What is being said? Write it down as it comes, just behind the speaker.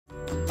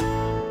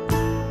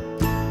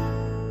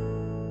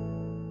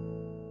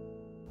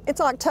It's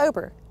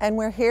October, and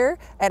we're here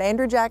at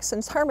Andrew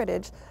Jackson's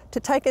Hermitage to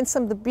take in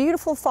some of the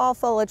beautiful fall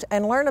foliage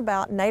and learn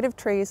about native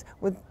trees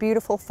with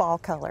beautiful fall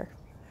color.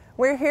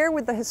 We're here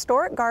with the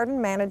historic garden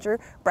manager,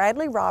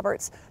 Bradley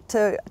Roberts,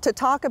 to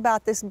talk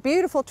about this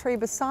beautiful tree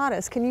beside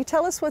us. Can you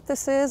tell us what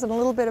this is and a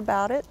little bit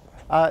about it?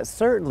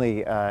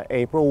 Certainly,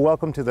 April.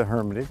 Welcome to the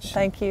Hermitage.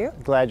 Thank you.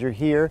 Glad you're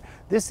here.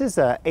 This is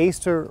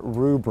Acer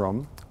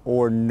rubrum,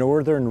 or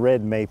northern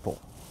red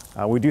maple.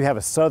 We do have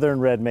a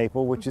southern red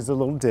maple, which is a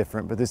little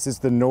different, but this is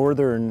the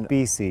northern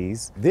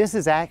species. This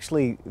is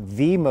actually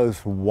the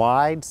most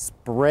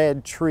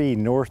widespread tree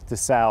north to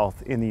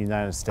south in the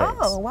United States.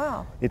 Oh,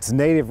 wow. Its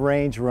native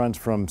range runs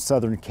from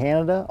southern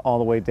Canada all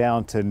the way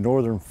down to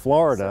northern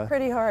Florida. So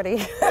pretty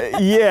hardy.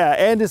 Yeah,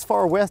 and as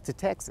far west to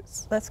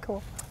Texas. That's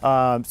cool.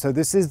 So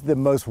this is the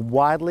most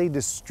widely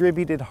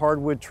distributed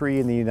hardwood tree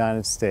in the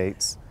United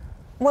States.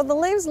 Well, the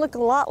leaves look a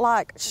lot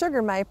like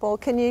sugar maple.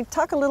 Can you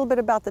talk a little bit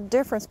about the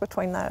difference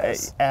between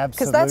those? Absolutely.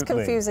 Because that's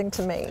confusing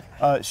to me.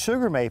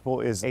 Sugar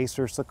maple is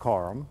Acer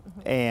saccharum,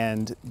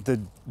 and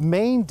the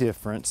main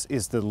difference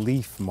is the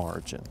leaf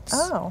margins.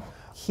 Oh.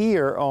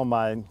 Here on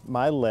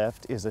my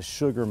left is a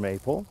sugar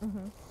maple,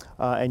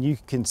 and you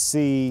can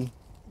see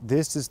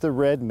this is the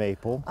red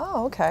maple.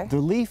 Oh, okay. The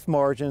leaf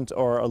margins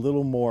are a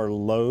little more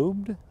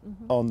lobed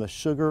on the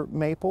sugar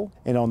maple,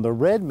 and on the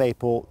red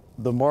maple,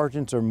 the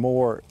margins are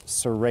more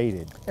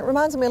serrated. It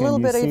reminds me a little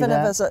bit even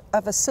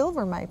of a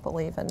silver maple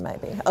even,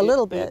 maybe. A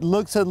little bit. It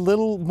looks a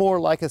little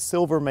more like a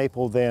silver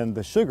maple than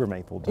the sugar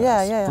maple does,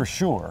 yeah. For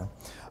sure.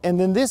 And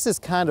then this is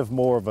kind of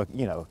more of a,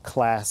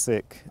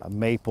 classic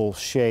maple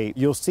shape.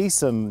 You'll see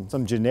some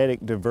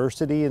genetic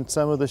diversity in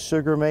some of the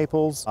sugar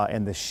maples,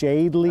 and the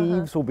shade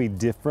leaves will be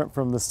different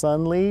from the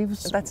sun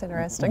leaves. That's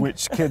interesting.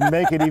 Which can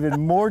make it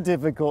even more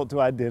difficult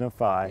to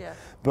identify. Yeah.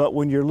 But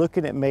when you're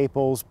looking at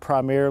maples,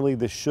 primarily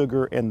the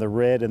sugar and the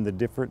red and the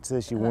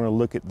differences, you want to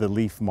look at the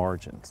leaf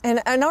margins.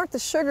 And aren't the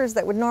sugars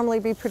that would normally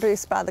be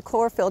produced by the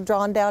chlorophyll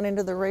drawn down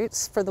into the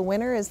roots for the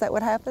winter? Is that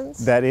what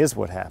happens? That is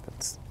what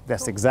happens.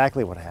 That's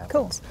exactly what happens.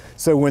 Cool.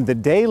 So when the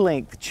day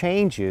length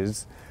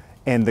changes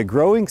and the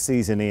growing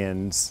season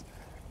ends,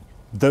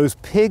 those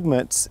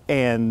pigments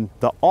and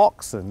the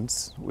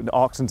auxins,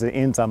 an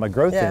enzyme, a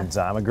growth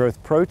enzyme, a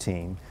growth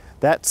protein,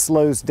 that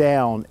slows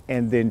down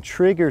and then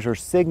triggers or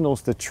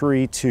signals the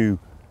tree to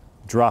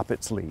drop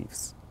its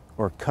leaves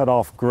or cut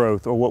off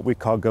growth, or what we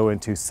call go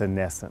into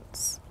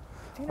senescence.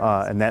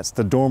 And that's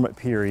the dormant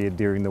period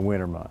during the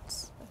winter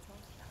months.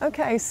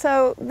 Okay,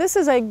 so this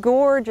is a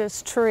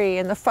gorgeous tree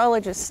and the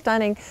foliage is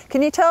stunning.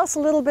 Can you tell us a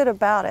little bit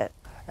about it?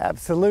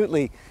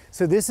 Absolutely.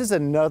 So this is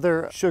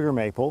another sugar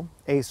maple,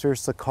 Acer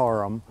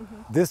saccharum.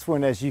 This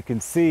one, as you can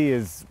see,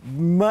 is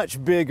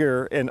much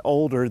bigger and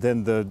older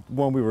than the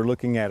one we were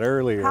looking at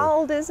earlier. How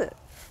old is it?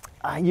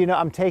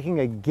 I'm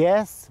taking a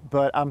guess,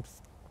 but I'm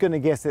going to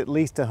guess at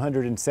least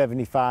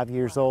 175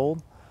 years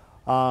old.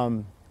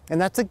 And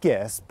that's a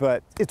guess,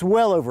 but it's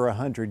well over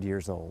 100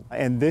 years old.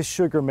 And this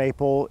sugar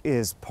maple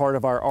is part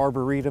of our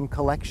arboretum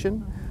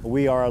collection.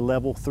 We are a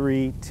Level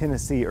 3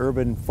 Tennessee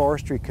Urban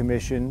Forestry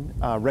Commission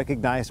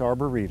recognized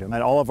arboretum.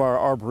 And all of our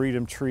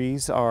arboretum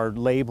trees are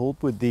labeled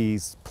with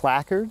these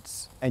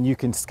placards. And you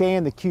can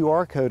scan the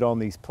QR code on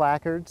these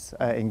placards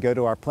and go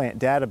to our plant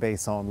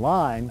database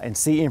online and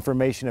see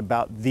information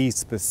about the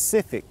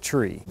specific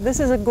tree. This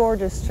is a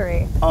gorgeous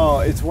tree. Oh,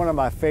 it's one of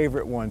my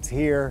favorite ones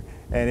here.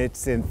 And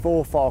it's in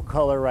full fall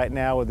color right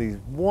now with these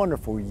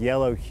wonderful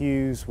yellow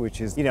hues,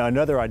 which is,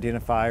 another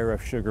identifier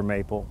of sugar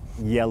maple,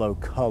 yellow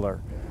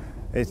color.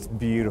 It's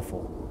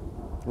beautiful.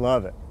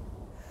 Love it.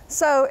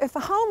 So if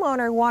a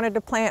homeowner wanted to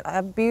plant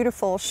a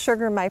beautiful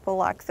sugar maple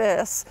like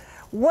this,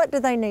 what do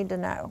they need to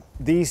know?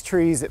 These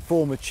trees at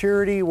full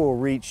maturity will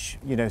reach,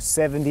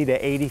 70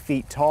 to 80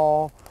 feet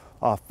tall,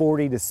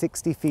 40 to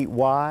 60 feet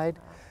wide.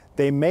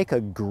 They make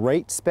a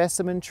great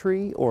specimen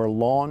tree or a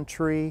lawn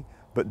tree,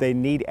 but they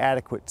need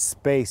adequate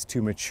space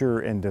to mature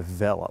and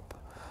develop.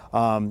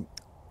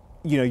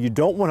 You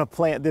don't want to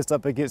plant this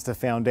up against a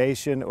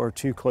foundation or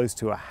too close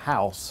to a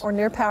house. Or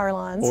near power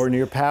lines. Or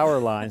near power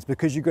lines,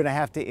 because you're going to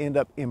have to end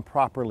up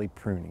improperly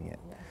pruning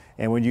it.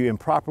 And when you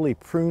improperly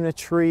prune a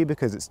tree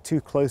because it's too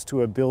close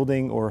to a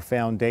building or a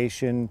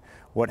foundation,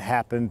 what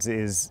happens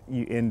is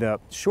you end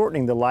up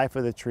shortening the life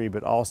of the tree,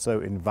 but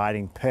also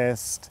inviting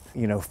pests,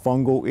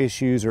 fungal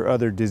issues or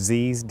other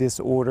disease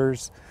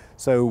disorders.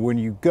 So when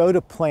you go to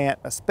plant,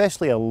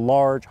 especially a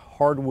large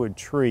hardwood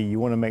tree, you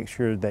want to make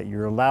sure that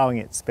you're allowing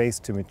it space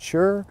to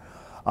mature.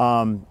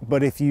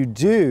 But if you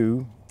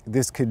do,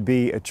 this could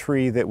be a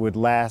tree that would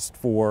last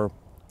for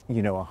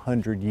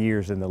 100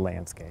 years in the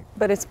landscape.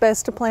 But it's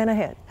best to plan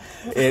ahead.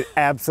 It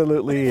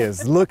absolutely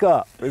is. Look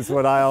up is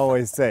what I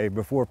always say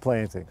before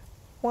planting.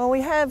 Well,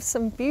 we have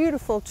some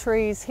beautiful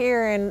trees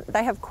here and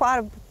they have quite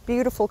a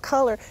beautiful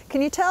color.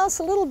 Can you tell us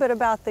a little bit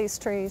about these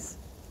trees?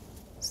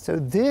 So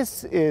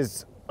this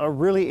is a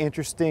really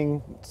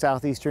interesting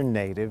southeastern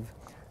native.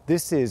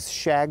 This is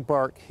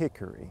shagbark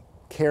hickory,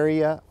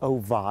 Caria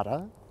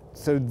ovata.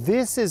 So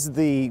this is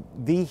the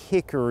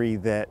hickory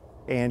that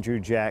Andrew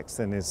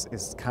Jackson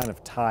is kind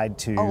of tied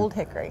to Old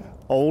hickory.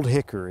 Old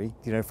hickory,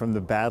 you know, from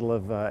the Battle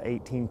of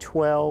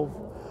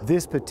 1812.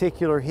 This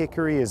particular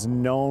hickory is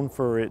known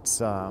for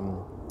its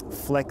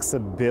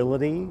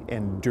flexibility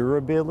and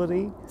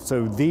durability.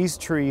 So these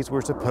trees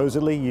were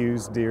supposedly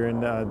used during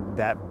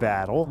that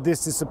battle.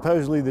 This is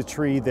supposedly the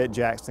tree that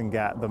Jackson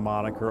got the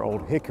moniker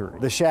Old Hickory,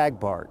 the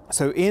shagbark.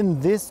 So in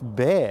this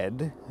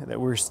bed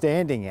that we're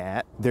standing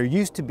at, there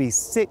used to be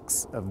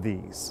 6 of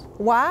these.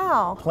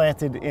 Wow.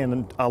 Planted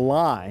in a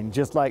line,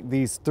 just like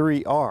these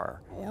 3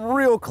 are.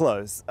 Real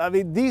close. I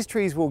mean, these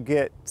trees will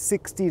get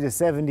 60 to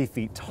 70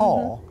 feet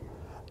tall,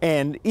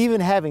 and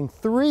even having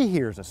 3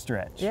 here is a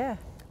stretch. Yeah.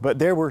 But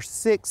there were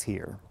 6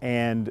 here,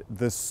 and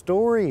the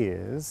story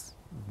is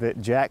that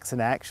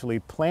Jackson actually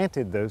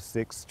planted those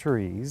 6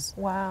 trees.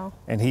 Wow.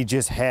 And he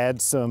just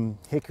had some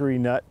hickory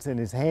nuts in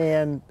his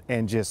hand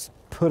and just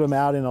put them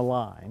out in a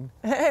line.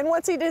 And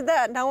once he did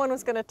that, no one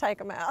was going to take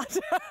them out.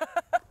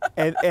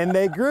 and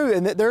they grew,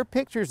 and there are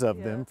pictures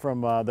of them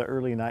from the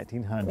early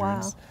 1900s.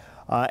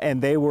 Wow.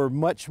 And they were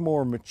much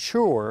more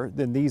mature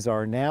than these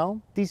are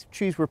now. These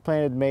trees were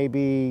planted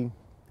maybe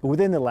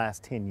within the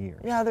last 10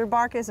 years. Yeah, their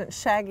bark isn't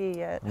shaggy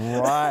yet.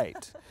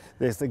 Right.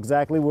 That's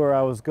exactly where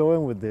I was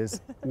going with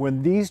this.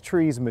 When these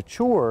trees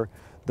mature,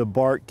 the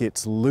bark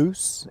gets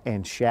loose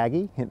and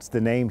shaggy, hence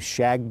the name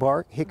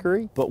shagbark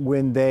hickory. But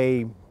when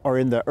they are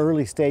in the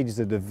early stages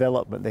of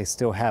development, they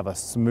still have a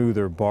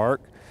smoother bark.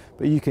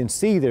 But you can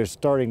see there's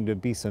starting to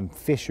be some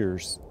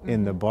fissures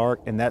in the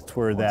bark, and that's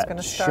where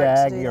that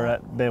shag,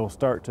 they will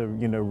start to,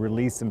 you know,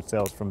 release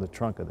themselves from the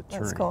trunk of the tree.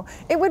 That's cool.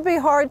 It would be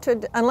hard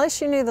to, unless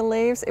you knew the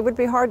leaves, it would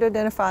be hard to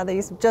identify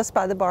these just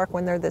by the bark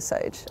when they're this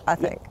age, I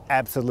think.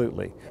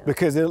 Absolutely,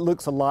 because it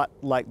looks a lot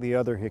like the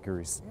other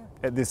hickories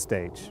at this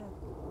stage.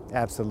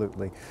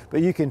 Absolutely.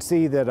 But you can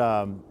see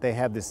that they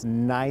have this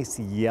nice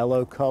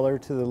yellow color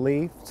to the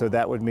leaf, so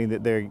that would mean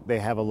that they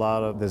have a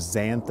lot of the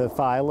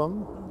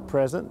xanthophyllum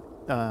present.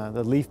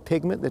 The leaf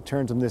pigment that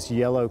turns them this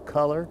yellow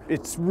color.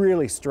 It's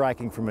really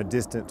striking from a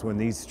distance when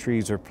these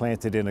trees are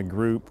planted in a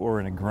group or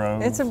in a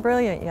grove. It's a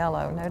brilliant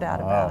yellow, no doubt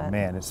about it. Oh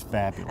man, it's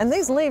fabulous. And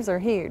these leaves are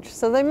huge,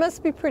 so they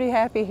must be pretty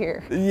happy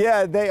here.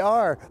 Yeah, they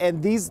are.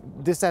 And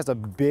this has a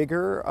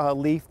bigger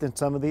leaf than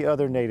some of the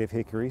other native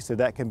hickories, so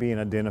that can be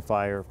an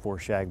identifier for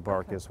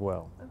shagbark as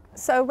well.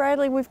 So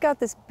Bradley, we've got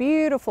this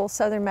beautiful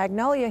southern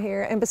magnolia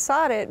here, and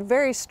beside it,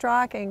 very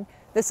striking,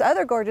 this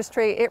other gorgeous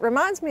tree. It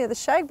reminds me of the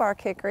shagbark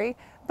hickory,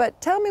 but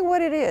tell me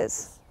what it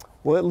is.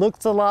 Well, it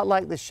looks a lot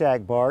like the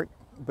shagbark,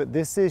 but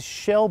this is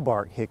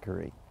shellbark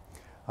hickory.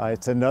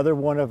 It's another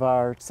one of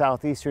our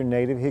southeastern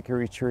native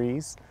hickory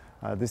trees.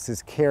 This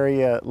is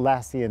Caria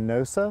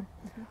lacinosa.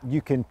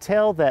 You can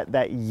tell that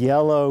that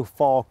yellow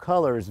fall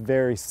color is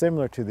very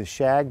similar to the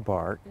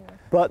shagbark,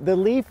 but the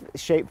leaf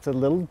shape's a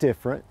little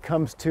different,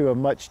 comes to a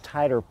much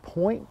tighter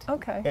point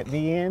at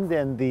the end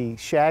than the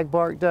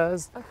shagbark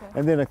does.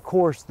 And then of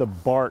course the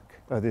bark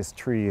of this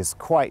tree is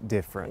quite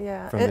different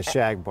from the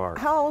shagbark.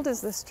 How old is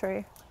this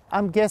tree?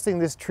 I'm guessing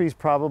this tree's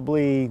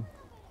probably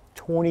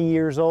 20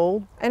 years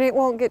old. And it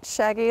won't get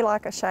shaggy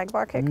like a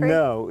shagbark hickory?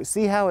 No.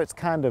 See how it's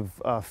kind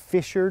of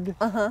fissured?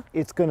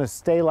 It's going to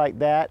stay like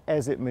that.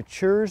 As it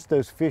matures,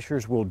 those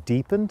fissures will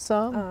deepen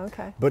some,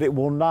 but it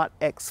will not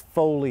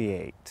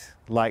exfoliate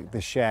like the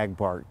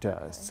shagbark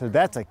does. So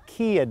that's a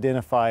key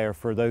identifier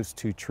for those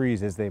 2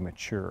 trees as they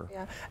mature.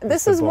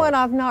 This is one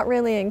I've not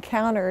really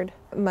encountered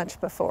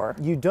much before.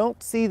 You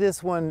don't see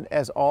this one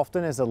as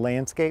often as a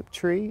landscape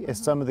tree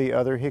as some of the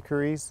other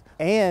hickories.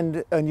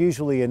 And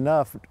unusually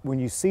enough, when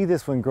you see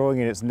this one growing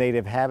in its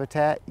native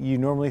habitat, you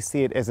normally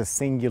see it as a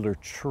singular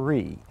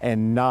tree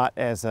and not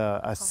as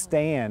a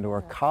stand or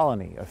a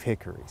colony of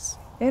hickories.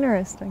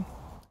 Interesting.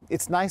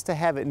 It's nice to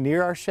have it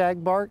near our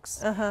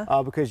shagbarks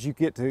because you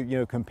get to, you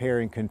know, compare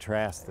and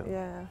contrast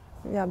them.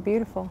 Yeah,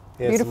 beautiful.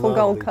 It's beautiful a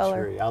gold lovely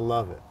color. Tree. I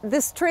love it.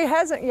 This tree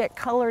hasn't yet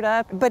colored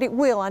up, but it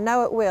will. I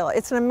know it will.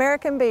 It's an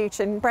American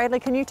beech. And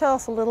Bradley, can you tell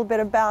us a little bit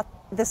about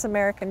this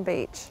American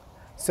beech?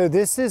 So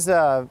this is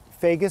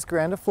Fagus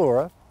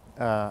grandiflora,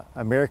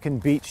 American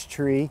beech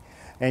tree.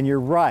 And you're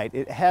right,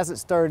 it hasn't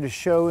started to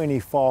show any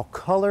fall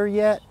color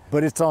yet,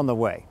 but it's on the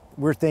way.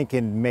 We're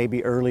thinking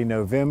maybe early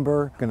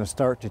November, going to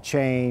start to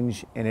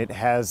change, and it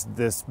has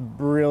this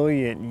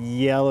brilliant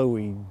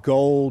yellowy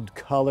gold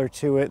color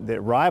to it that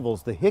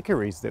rivals the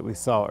hickories that we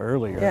saw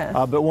earlier.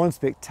 But one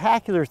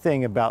spectacular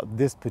thing about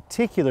this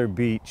particular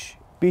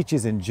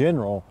beeches in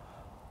general,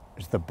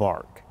 is the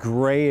bark.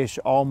 Grayish,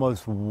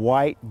 almost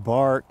white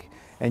bark,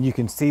 and you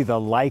can see the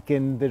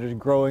lichen that is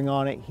growing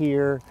on it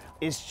here.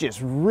 It's just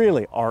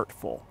really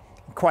artful.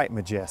 Quite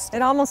majestic.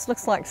 It almost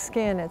looks like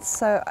skin. It's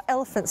so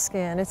elephant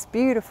skin. It's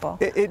beautiful.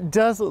 It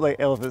does look like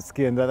elephant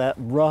skin, that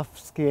rough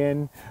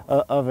skin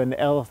of an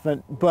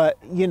elephant. But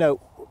you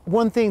know,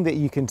 one thing that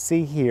you can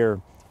see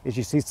here is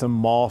you see some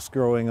moss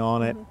growing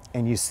on it,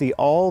 and you see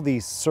all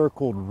these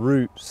circled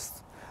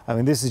roots. I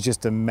mean, this is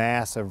just a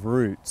mass of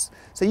roots.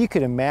 So you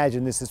can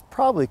imagine this is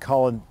probably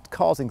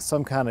causing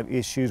some kind of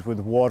issues with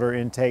water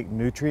intake,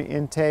 nutrient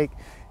intake,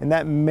 and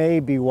that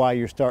may be why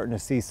you're starting to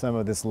see some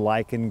of this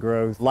lichen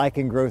growth.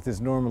 Lichen growth is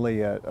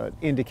normally an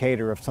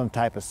indicator of some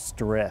type of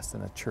stress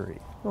in a tree.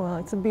 Well,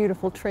 it's a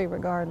beautiful tree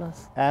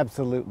regardless.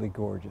 Absolutely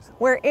gorgeous.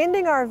 We're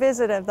ending our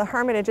visit of the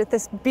Hermitage at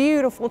this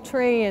beautiful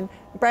tree, and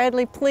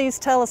Bradley, please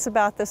tell us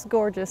about this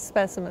gorgeous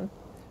specimen.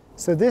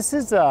 So this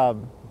is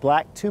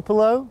black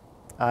tupelo,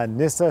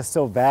 Nyssa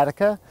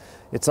sylvatica.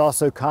 It's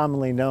also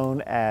commonly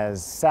known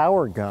as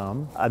sour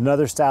gum,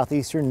 another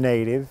southeastern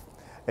native.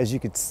 As you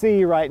can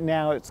see right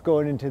now, it's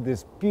going into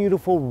this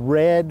beautiful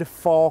red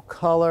fall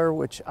color,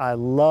 which I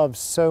love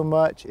so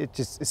much.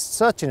 It's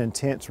such an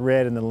intense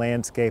red in the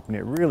landscape, and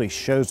it really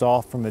shows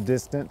off from a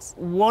distance.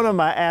 One of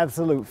my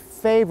absolute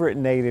favorite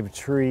native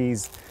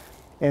trees.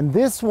 And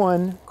this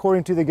one,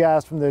 according to the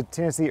guys from the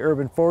Tennessee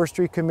Urban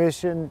Forestry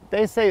Commission,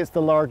 they say it's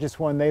the largest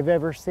one they've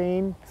ever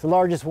seen. It's the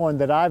largest one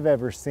that I've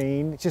ever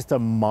seen. It's just a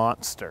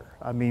monster.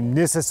 I mean,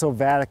 Nyssa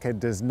sylvatica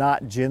does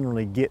not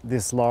generally get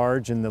this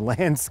large in the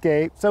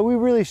landscape. So we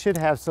really should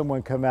have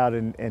someone come out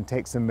and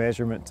take some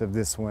measurements of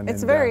this one.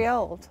 It's very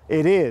old.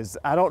 It is.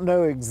 I don't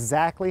know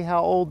exactly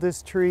how old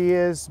this tree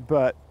is,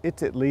 but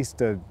it's at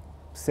least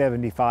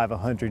 75,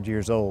 100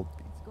 years old,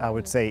 I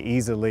would say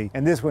easily.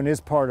 And this one is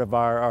part of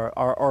our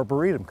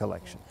arboretum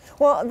collection.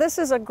 Well, this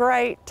is a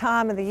great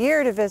time of the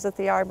year to visit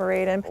the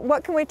arboretum.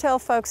 What can we tell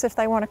folks if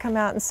they want to come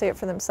out and see it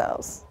for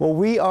themselves? Well,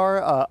 we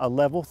are a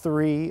level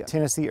 3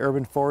 Tennessee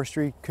Urban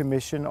Forestry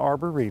Commission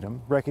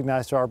arboretum,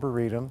 recognized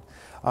arboretum.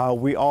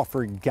 We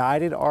offer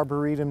guided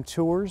arboretum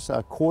tours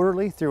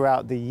quarterly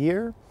throughout the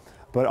year.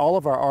 But all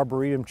of our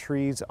arboretum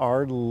trees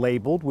are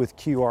labeled with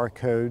QR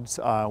codes.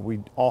 We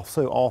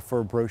also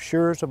offer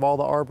brochures of all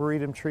the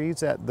arboretum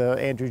trees at the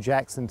Andrew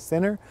Jackson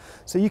Center.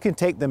 So you can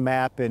take the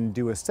map and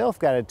do a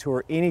self-guided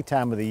tour any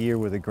time of the year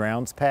with a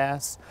grounds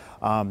pass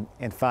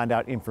and find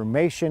out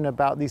information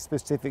about these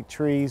specific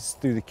trees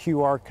through the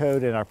QR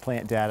code in our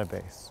plant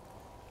database.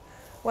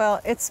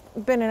 Well, it's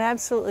been an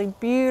absolutely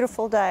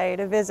beautiful day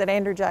to visit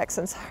Andrew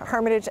Jackson's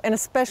Hermitage, and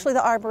especially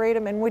the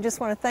Arboretum, and we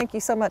just want to thank you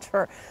so much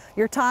for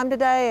your time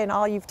today and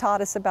all you've taught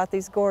us about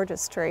these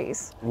gorgeous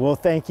trees. Well,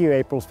 thank you,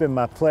 April. It's been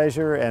my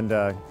pleasure,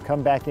 and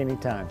come back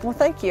anytime. Well,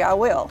 thank you. I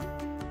will.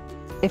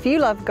 If you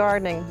love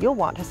gardening, you'll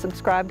want to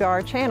subscribe to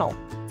our channel.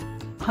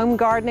 Home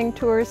gardening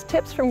tours,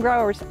 tips from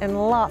growers, and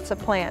lots of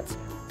plants.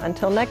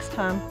 Until next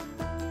time.